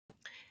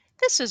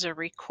This is a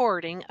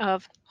recording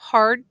of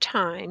Hard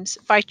Times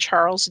by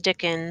Charles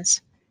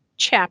Dickens.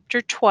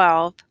 Chapter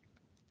 12.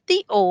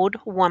 The Old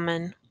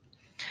Woman.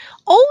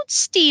 Old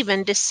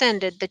Stephen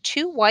descended the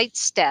 2 white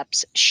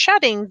steps,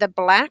 shutting the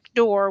black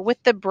door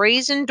with the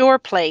brazen door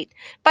plate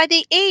by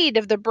the aid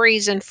of the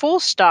brazen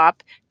full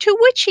stop, to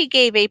which he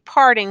gave a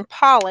parting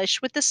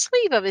polish with the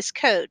sleeve of his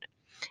coat,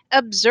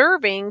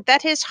 observing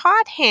that his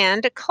hot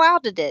hand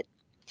clouded it.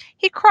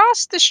 He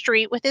crossed the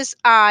street with his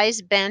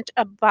eyes bent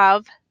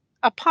above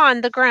upon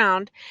the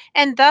ground,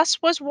 and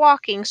thus was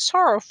walking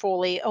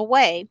sorrowfully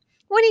away,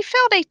 when he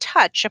felt a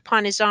touch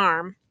upon his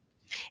arm.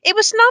 It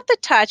was not the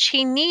touch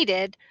he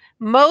needed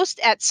most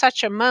at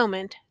such a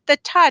moment, the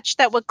touch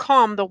that would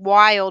calm the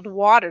wild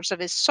waters of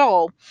his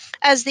soul,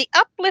 as the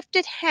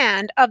uplifted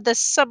hand of the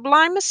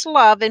sublimest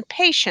love and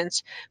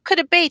patience could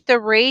abate the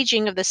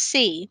raging of the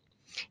sea.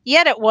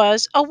 Yet it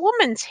was a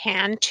woman's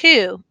hand,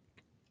 too.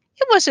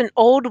 It was an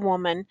old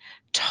woman,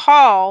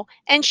 tall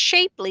and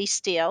shapely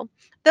still,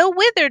 though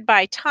withered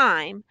by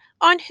time,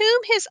 on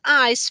whom his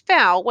eyes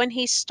fell when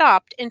he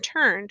stopped and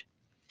turned.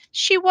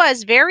 She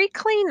was very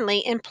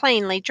cleanly and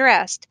plainly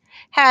dressed,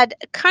 had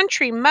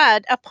country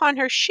mud upon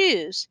her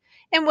shoes,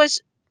 and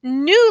was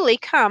newly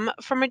come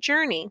from a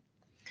journey.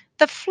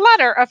 The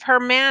flutter of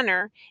her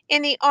manner,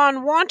 and the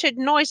unwonted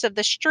noise of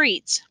the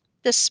streets,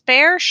 the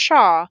spare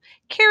shawl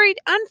carried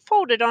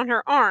unfolded on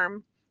her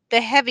arm,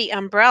 the heavy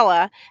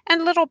umbrella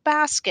and little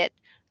basket,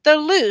 the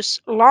loose,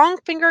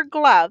 long-fingered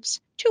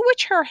gloves, to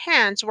which her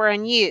hands were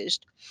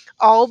unused,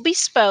 all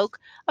bespoke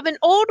of an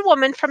old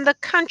woman from the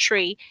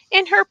country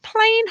in her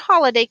plain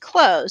holiday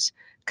clothes,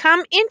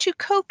 come into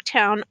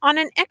Coketown on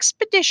an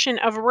expedition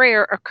of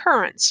rare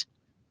occurrence.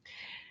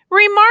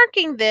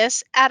 Remarking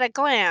this at a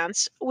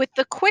glance, with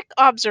the quick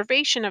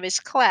observation of his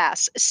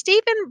class,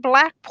 Stephen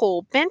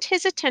Blackpool bent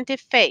his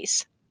attentive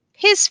face,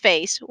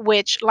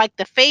 which, like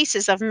the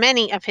faces of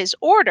many of his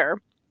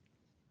order,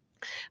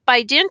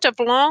 by dint of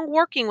long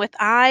working with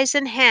eyes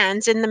and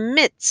hands in the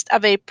midst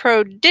of a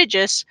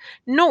prodigious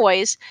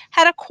noise,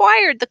 had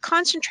acquired the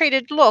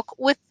concentrated look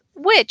with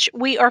which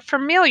we are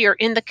familiar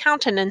in the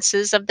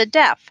countenances of the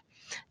deaf,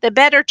 the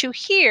better to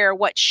hear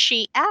what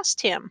she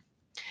asked him.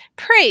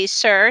 "Pray,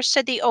 sir,"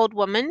 said the old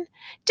woman,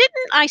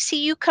 "didn't I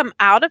see you come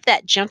out of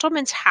that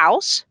gentleman's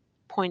house?"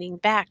 pointing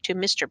back to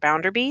Mr.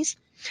 Bounderby's.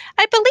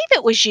 "I believe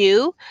it was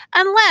you,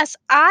 unless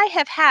I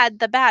have had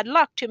the bad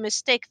luck to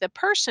mistake the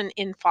person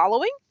in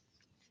following."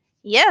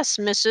 "Yes,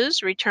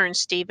 missus," returned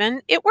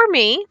Stephen, "it were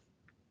me."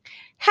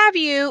 "Have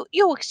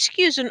you'll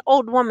excuse an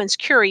old woman's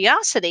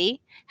curiosity,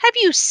 have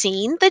you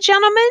seen the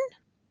gentleman?"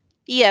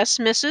 "Yes,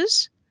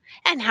 missus."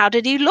 "And how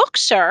did he look,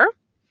 sir?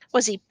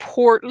 Was he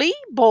portly,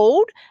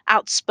 bold,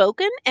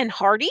 outspoken, and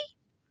hearty?"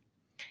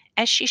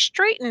 As she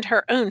straightened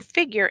her own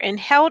figure and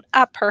held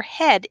up her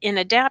head in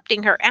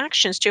adapting her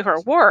actions to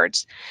her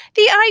words,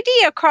 the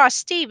idea crossed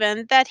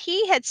Stephen that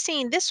he had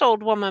seen this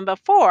old woman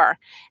before,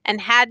 and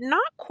had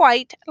not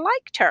quite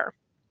liked her.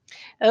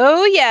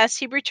 "Oh, yes,"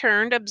 he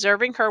returned,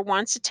 observing her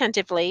once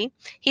attentively,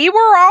 "he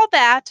were all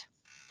that."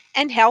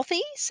 "And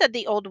healthy," said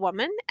the old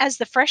woman, "as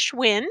the fresh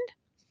wind?"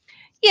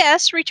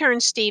 "Yes,"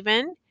 returned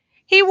Stephen,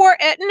 "he were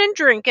eating and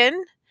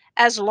drinking,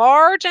 as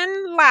large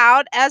and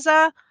loud as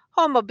a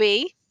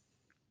hommobee."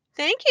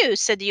 "Thank you,"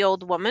 said the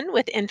old woman,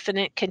 with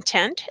infinite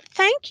content.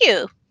 "Thank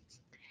you."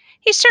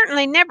 He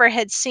certainly never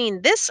had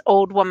seen this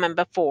old woman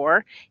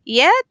before,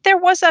 yet there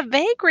was a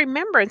vague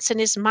remembrance in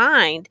his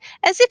mind,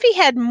 as if he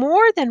had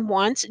more than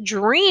once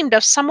dreamed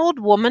of some old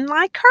woman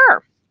like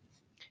her.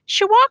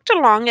 She walked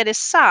along at his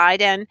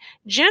side, and,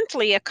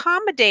 gently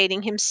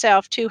accommodating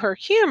himself to her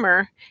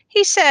humor,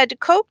 he said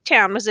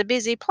Coketown was a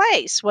busy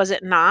place, was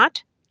it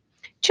not?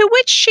 To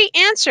which she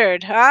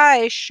answered,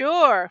 "Ay,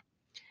 sure,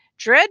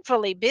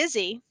 dreadfully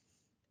busy."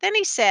 Then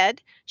he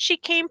said she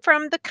came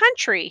from the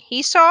country,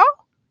 he saw?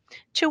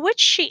 To which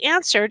she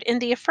answered in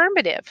the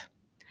affirmative.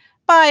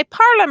 "By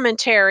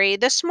Parliamentary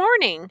this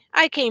morning.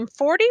 I came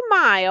 40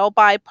 mile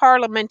by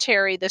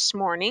Parliamentary this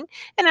morning,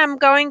 and I'm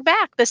going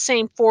back the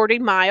same 40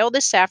 mile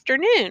this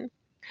afternoon.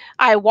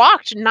 I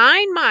walked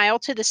 9 mile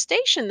to the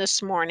station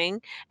this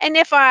morning, and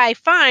if I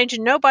find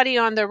nobody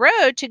on the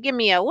road to give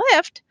me a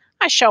lift,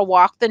 I shall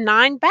walk the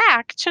 9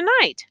 back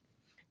tonight.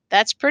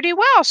 That's pretty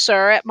well,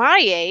 sir, at my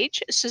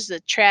age," says the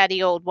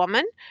chatty old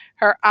woman,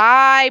 her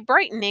eye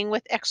brightening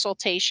with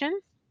exultation.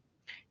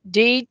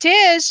 "'Deed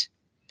 'tis.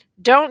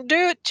 Don't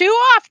do it too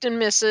often,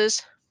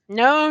 missus."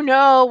 "No,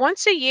 no,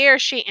 once a year,"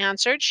 she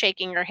answered,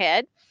 shaking her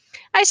head.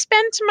 "I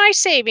spend my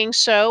savings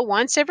so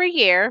once every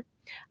year.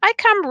 I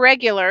come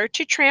regular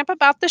to tramp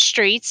about the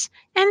streets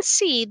and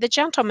see the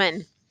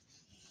gentleman."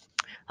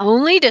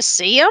 "Only to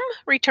see 'em?"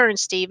 returned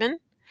Stephen.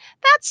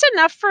 "That's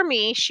enough for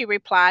me," she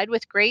replied,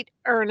 with great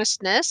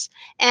earnestness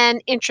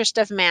and interest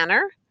of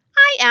manner.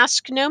 "I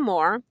ask no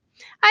more.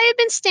 I have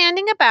been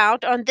standing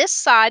about on this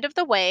side of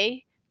the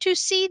way to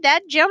see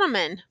that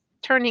gentleman,"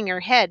 turning her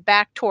head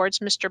back towards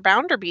Mr.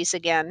 Bounderby's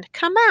again,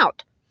 "come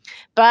out.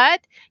 But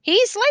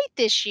he's late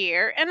this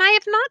year, and I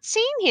have not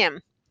seen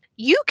him.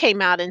 You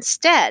came out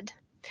instead.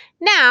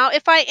 Now,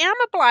 if I am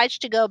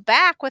obliged to go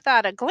back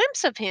without a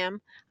glimpse of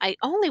him, I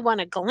only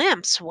want a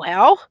glimpse.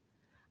 Well,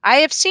 I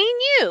have seen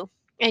you,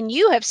 and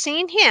you have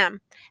seen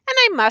him, and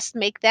I must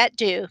make that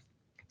do."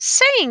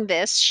 Saying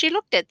this, she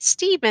looked at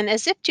Stephen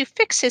as if to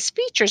fix his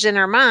features in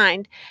her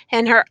mind,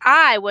 and her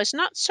eye was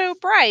not so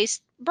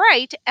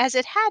bright as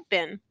it had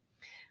been.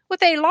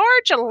 With a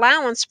large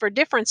allowance for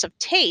difference of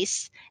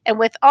tastes, and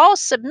with all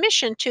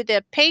submission to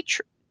the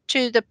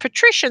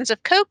patricians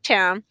of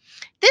Coketown,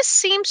 this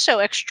seemed so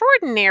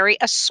extraordinary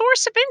a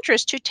source of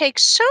interest to take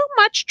so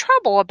much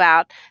trouble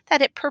about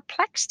that it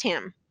perplexed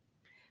him.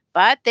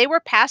 But they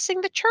were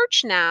passing the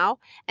church now,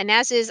 and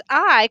as his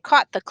eye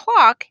caught the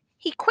clock,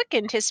 he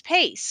quickened his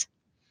pace.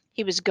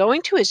 He was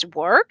going to his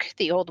work,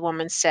 the old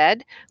woman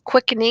said,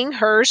 quickening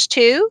hers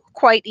too,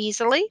 quite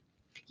easily.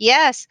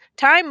 Yes,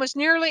 time was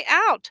nearly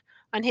out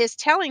on his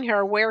telling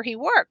her where he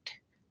worked.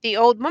 The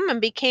old woman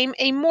became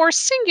a more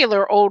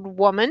singular old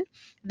woman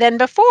than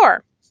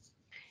before.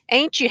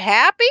 "Ain't you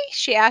happy?"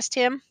 she asked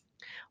him.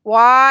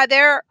 "Why,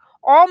 there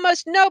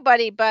almost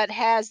nobody but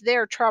has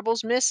their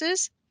troubles,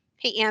 missus,"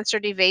 he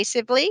answered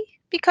evasively,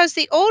 because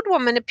the old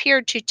woman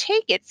appeared to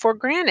take it for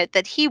granted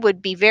that he would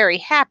be very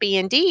happy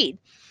indeed,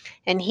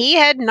 and he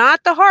had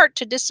not the heart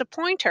to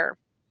disappoint her.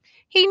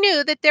 He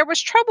knew that there was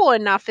trouble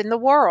enough in the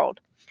world,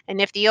 and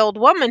if the old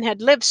woman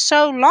had lived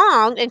so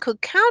long and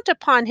could count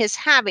upon his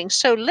having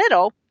so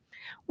little,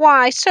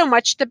 why, so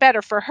much the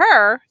better for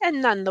her,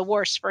 and none the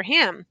worse for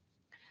him.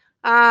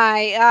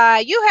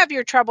 "Ay, you have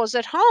your troubles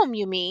at home,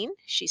 you mean,"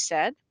 she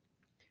said.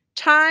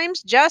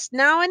 "Times, just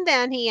now and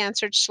then," he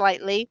answered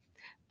slightly.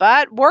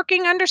 "But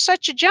working under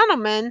such a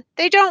gentleman,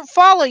 they don't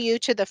follow you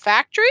to the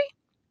factory?"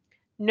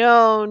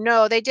 "No,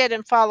 no, they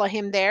didn't follow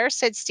him there,"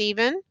 said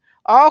Stephen.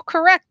 "All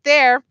correct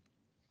there.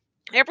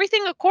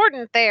 Everything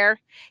accordant there.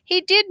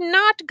 He did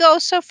not go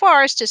so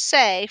far as to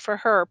say, for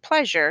her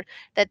pleasure,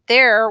 that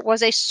there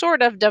was a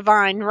sort of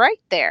divine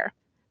right there.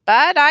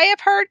 But I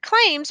have heard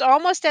claims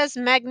almost as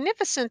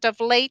magnificent of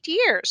late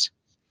years."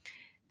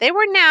 They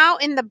were now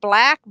in the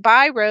black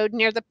by road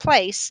near the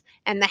place,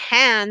 and the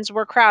hands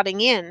were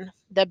crowding in.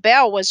 The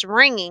bell was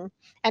ringing,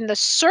 and the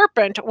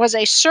serpent was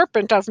a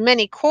serpent of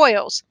many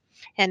coils,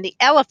 and the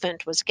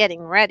elephant was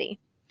getting ready.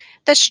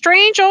 The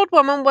strange old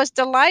woman was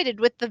delighted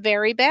with the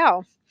very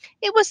bell.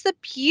 It was the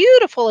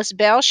beautifulest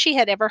bell she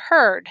had ever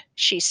heard,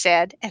 she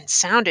said, and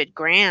sounded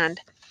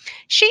grand.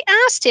 She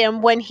asked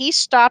him, when he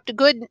stopped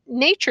good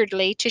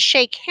naturedly to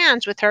shake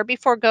hands with her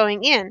before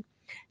going in,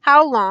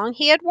 how long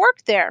he had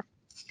worked there.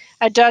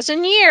 "A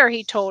dozen year,"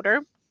 he told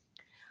her.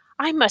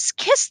 "I must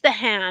kiss the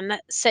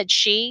hand," said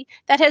she,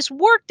 "that has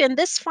worked in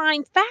this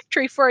fine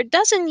factory for a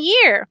dozen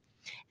year."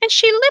 And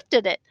she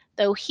lifted it,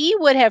 though he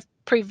would have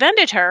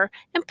prevented her,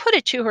 and put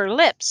it to her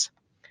lips.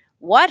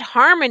 What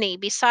harmony,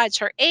 besides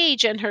her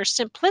age and her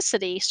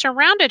simplicity,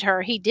 surrounded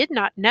her, he did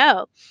not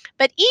know.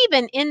 But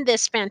even in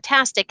this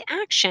fantastic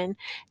action,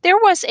 there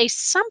was a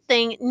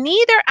something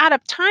neither out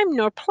of time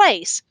nor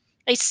place,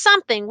 a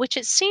something which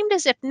it seemed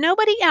as if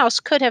nobody else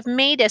could have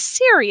made as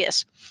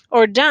serious,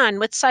 or done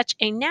with such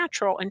a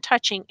natural and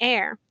touching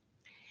air.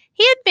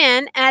 He had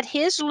been at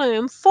his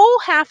loom full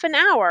half an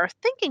hour,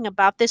 thinking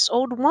about this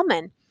old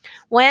woman,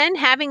 when,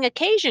 having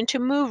occasion to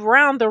move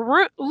round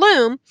the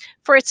loom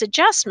for its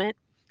adjustment,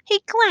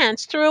 he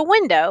glanced through a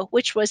window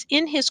which was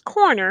in his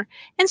corner,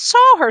 and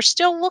saw her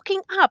still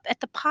looking up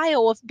at the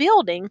pile of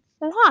building,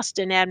 lost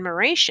in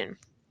admiration.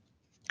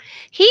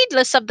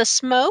 Heedless of the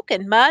smoke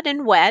and mud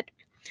and wet,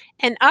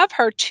 and of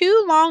her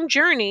two long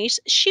journeys,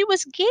 she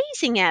was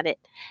gazing at it,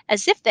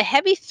 as if the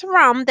heavy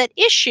thrum that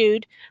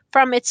issued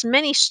from its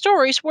many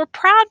stories were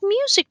proud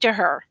music to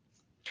her.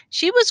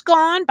 She was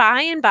gone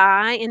by and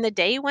by, and the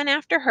day went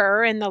after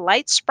her, and the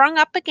lights sprung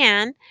up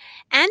again,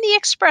 and the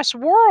express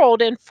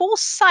whirled in full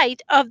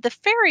sight of the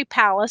fairy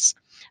palace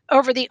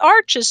over the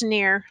arches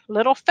near,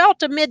 little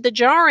felt amid the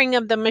jarring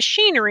of the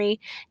machinery,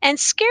 and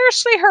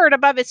scarcely heard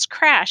above its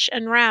crash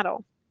and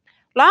rattle.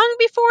 Long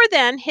before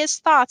then his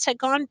thoughts had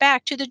gone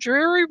back to the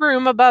dreary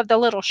room above the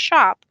little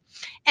shop,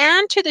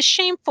 and to the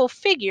shameful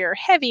figure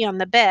heavy on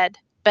the bed,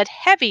 but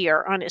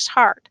heavier on his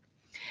heart.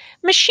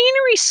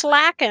 Machinery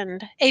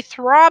slackened, a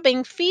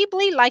throbbing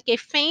feebly like a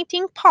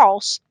fainting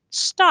pulse,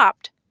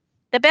 stopped.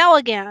 The bell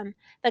again,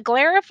 the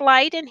glare of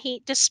light and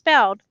heat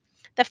dispelled.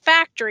 The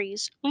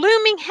factories,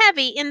 looming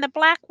heavy in the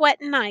black wet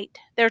night,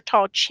 their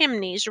tall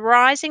chimneys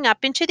rising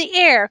up into the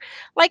air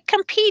like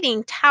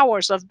competing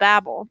towers of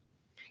Babel.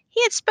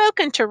 He had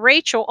spoken to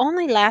Rachel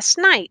only last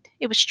night,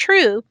 it was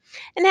true,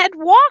 and had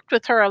walked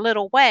with her a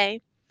little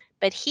way,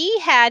 but he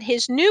had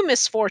his new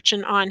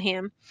misfortune on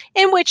him,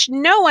 in which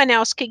no one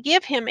else could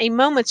give him a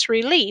moment's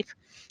relief,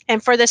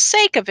 and for the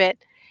sake of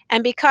it,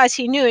 and because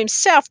he knew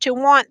himself to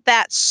want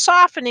that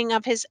softening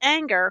of his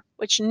anger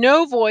which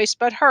no voice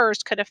but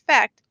hers could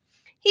effect,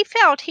 he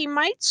felt he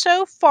might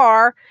so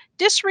far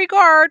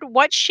disregard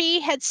what she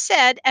had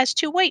said as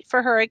to wait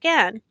for her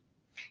again.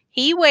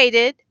 He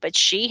waited, but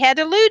she had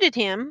eluded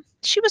him.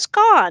 She was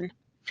gone.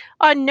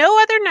 On no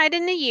other night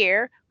in the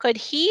year could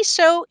he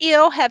so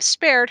ill have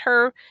spared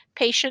her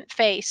patient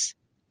face.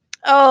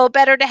 Oh,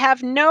 better to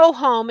have no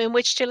home in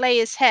which to lay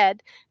his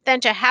head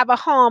than to have a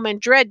home and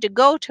dread to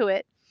go to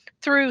it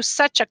through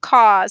such a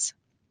cause.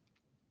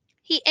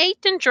 He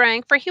ate and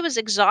drank, for he was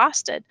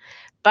exhausted,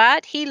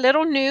 but he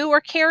little knew or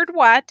cared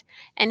what,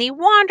 and he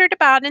wandered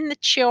about in the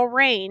chill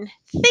rain,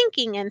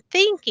 thinking and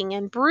thinking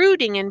and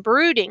brooding and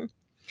brooding.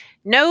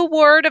 No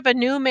word of a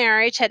new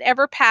marriage had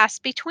ever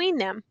passed between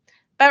them,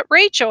 but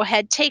Rachel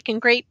had taken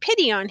great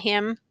pity on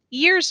him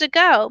years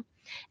ago,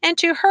 and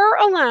to her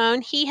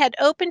alone he had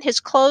opened his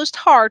closed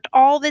heart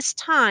all this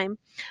time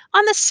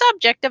on the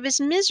subject of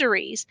his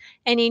miseries,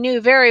 and he knew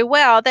very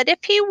well that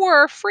if he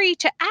were free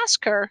to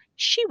ask her,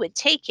 she would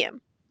take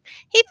him.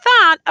 He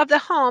thought of the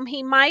home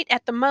he might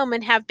at the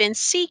moment have been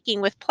seeking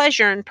with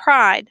pleasure and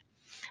pride,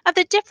 of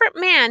the different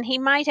man he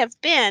might have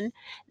been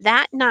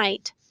that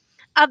night,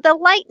 of the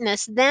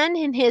lightness then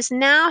in his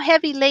now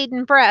heavy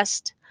laden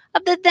breast,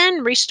 of the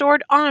then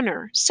restored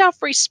honor,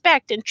 self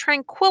respect, and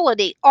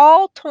tranquillity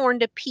all torn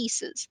to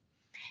pieces.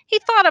 He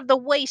thought of the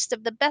waste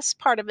of the best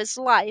part of his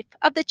life,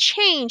 of the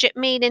change it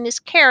made in his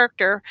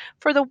character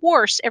for the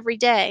worse every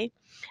day,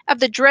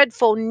 of the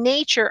dreadful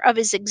nature of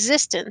his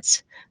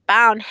existence,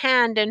 bound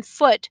hand and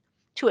foot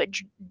to a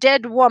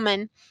dead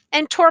woman,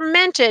 and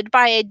tormented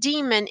by a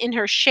demon in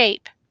her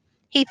shape.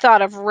 He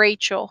thought of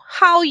Rachel,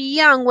 how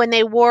young when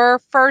they were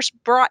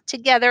first brought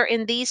together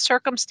in these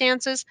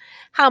circumstances,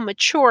 how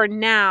mature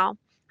now,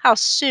 how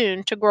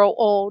soon to grow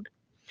old.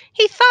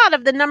 He thought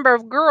of the number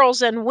of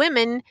girls and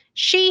women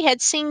she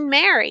had seen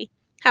marry,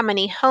 how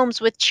many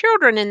homes with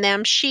children in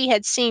them she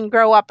had seen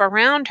grow up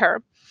around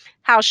her,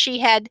 how she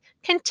had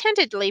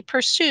contentedly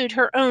pursued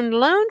her own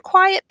lone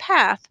quiet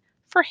path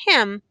for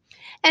him,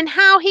 and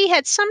how he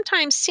had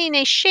sometimes seen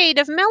a shade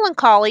of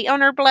melancholy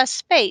on her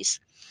blessed face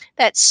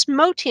that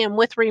smote him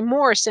with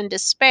remorse and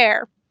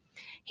despair.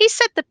 He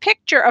set the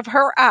picture of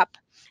her up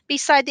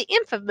beside the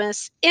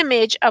infamous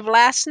image of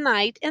last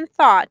night and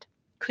thought,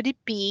 could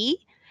it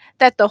be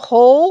that the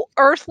whole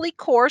earthly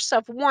course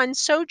of one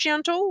so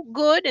gentle,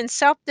 good, and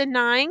self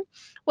denying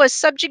was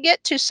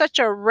subjugate to such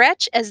a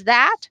wretch as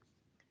that?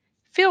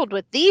 Filled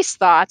with these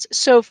thoughts,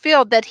 so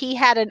filled that he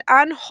had an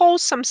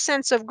unwholesome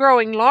sense of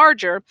growing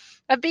larger,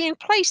 of being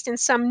placed in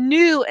some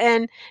new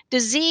and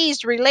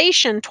diseased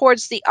relation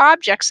towards the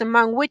objects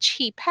among which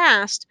he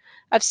passed,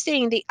 of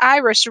seeing the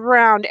iris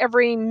round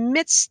every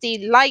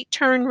misty light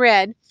turn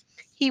red,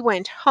 he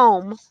went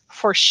home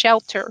for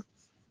shelter.